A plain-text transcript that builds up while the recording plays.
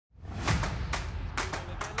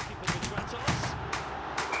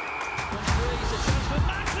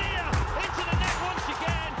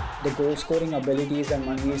The goal scoring abilities that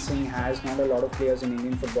Manvir Singh has, not a lot of players in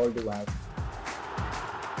Indian football do have.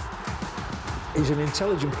 He's an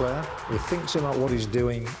intelligent player, he thinks about what he's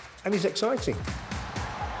doing, and he's exciting.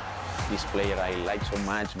 This player I like so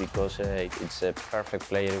much because it's a perfect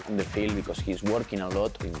player in the field because he's working a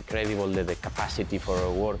lot, incredible the capacity for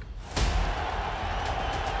work.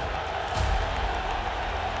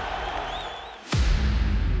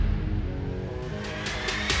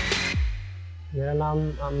 मेरा नाम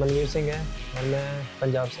मनवीर सिंह है और मैं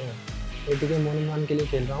पंजाब से हूँ। Eighty के मोहन के लिए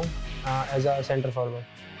खेल रहा हूँ एज अ सेंटर फॉरवर्ड।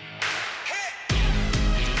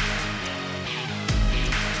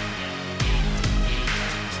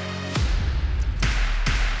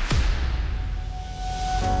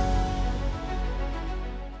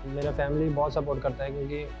 मेरा फैमिली बहुत सपोर्ट करता है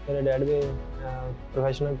क्योंकि मेरे डैड भी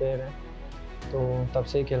प्रोफेशनल प्लेयर हैं, तो तब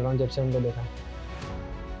से ही खेल रहा हूँ जब से उनको देखा।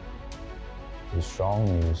 He's strong,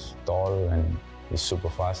 he's tall, and he's super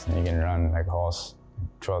fast, and he can run like a horse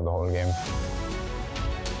throughout the whole game.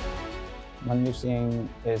 Manvir Singh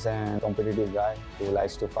is a competitive guy who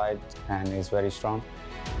likes to fight and is very strong.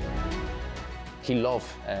 He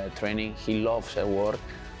loves training, he loves work,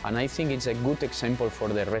 and I think it's a good example for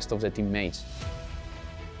the rest of the teammates.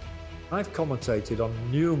 I've commentated on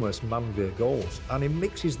numerous Manvir goals, and he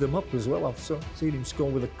mixes them up as well. I've seen him score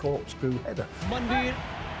with a corkscrew header. Manvir,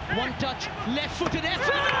 one touch, left-footed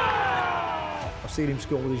effort! I've seen him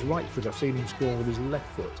score with his right foot, I've seen him score with his left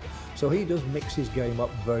foot. So he does mix his game up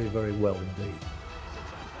very, very well indeed.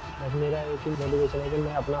 मेरा एक ही motivation है कि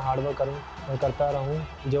मैं अपना hard work करूँ और करता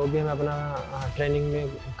रहूँ। जो भी मैं अपना ट्रेनिंग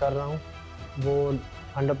में कर रहा हूँ वो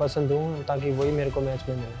 100% दूँ ताकि वही मेरे को मैच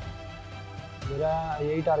में मिले। मेरा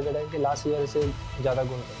यही टारगेट है कि लास्ट ईयर से ज़्यादा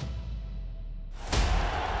गोल करूँ।